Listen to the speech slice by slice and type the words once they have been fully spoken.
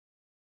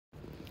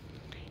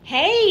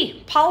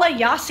Hey, Paula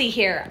Yaussi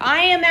here. I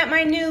am at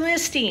my new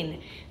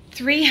listing,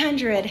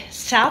 300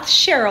 South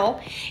Sherrill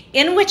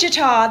in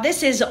Wichita.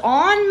 This is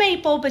on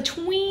Maple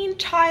between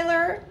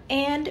Tyler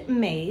and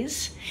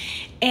Mays,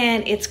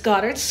 and it's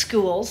Goddard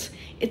Schools.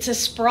 It's a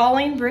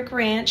sprawling brick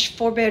ranch,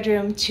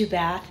 4-bedroom,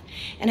 2-bath,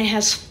 and it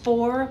has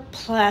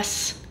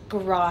 4+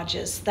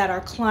 garages that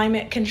are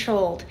climate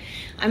controlled.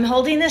 I'm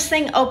holding this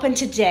thing open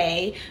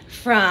today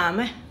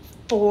from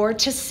 4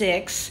 to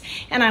 6,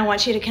 and I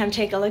want you to come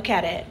take a look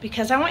at it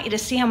because I want you to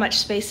see how much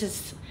space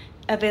is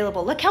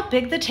available. Look how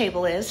big the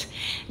table is.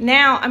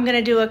 Now I'm going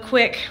to do a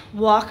quick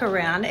walk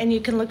around, and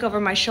you can look over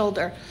my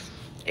shoulder.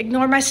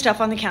 Ignore my stuff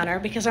on the counter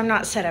because I'm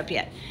not set up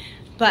yet.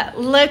 But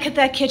look at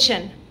that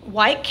kitchen.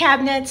 White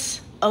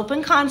cabinets,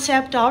 open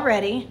concept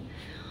already.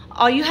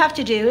 All you have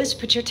to do is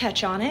put your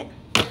touch on it.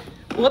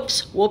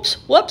 Whoops, whoops,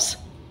 whoops.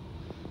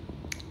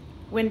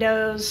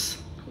 Windows.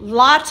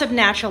 Lots of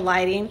natural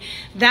lighting.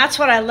 That's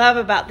what I love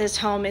about this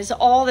home, is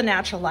all the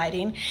natural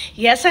lighting.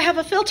 Yes, I have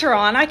a filter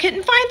on. I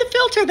couldn't find the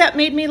filter that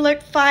made me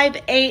look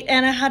 5'8"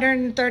 and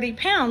 130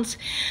 pounds.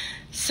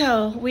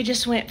 So we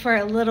just went for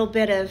a little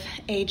bit of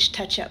age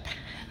touch-up.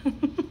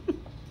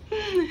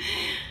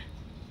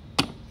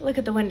 Look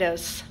at the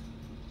windows.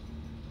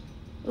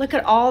 Look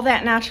at all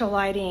that natural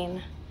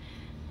lighting.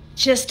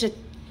 Just a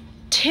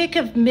tick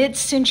of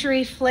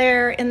mid-century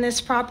flair in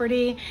this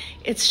property.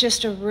 It's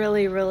just a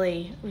really,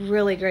 really,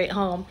 really great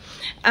home.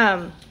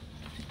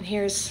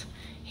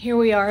 Here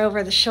we are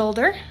over the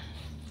shoulder.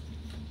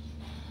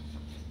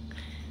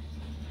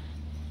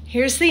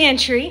 Here's the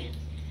entry.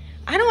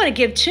 I don't want to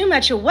give too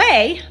much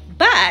away,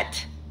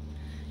 but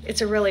it's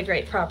a really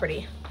great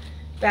property.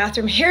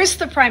 Bathroom. Here's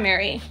the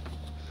primary.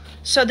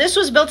 So this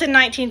was built in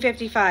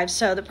 1955,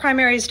 so the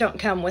primaries don't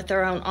come with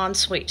their own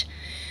ensuite.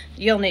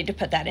 You'll need to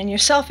put that in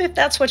yourself if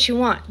that's what you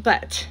want,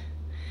 but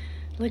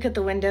look at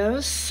the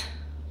windows.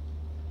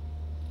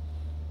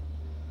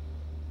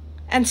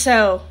 And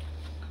so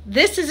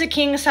this is a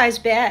king-size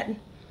bed.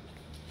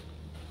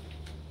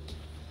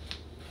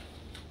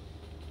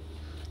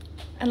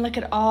 And look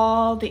at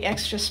all the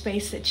extra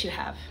space that you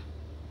have.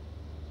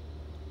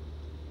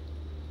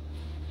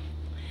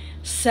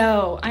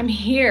 So I'm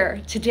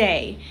here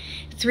today,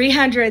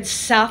 300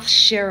 South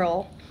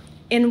Sherrill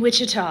in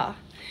Wichita,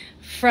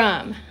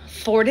 from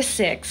 4 to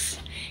 6.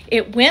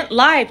 It went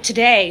live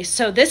today,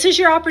 so this is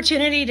your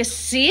opportunity to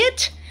see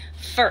it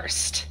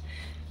first.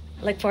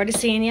 I look forward to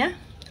seeing you.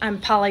 I'm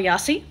Paula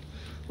Yaussi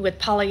with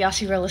Paula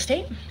Yaussi Real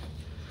Estate,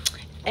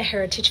 a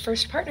Heritage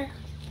First partner.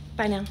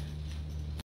 Bye now.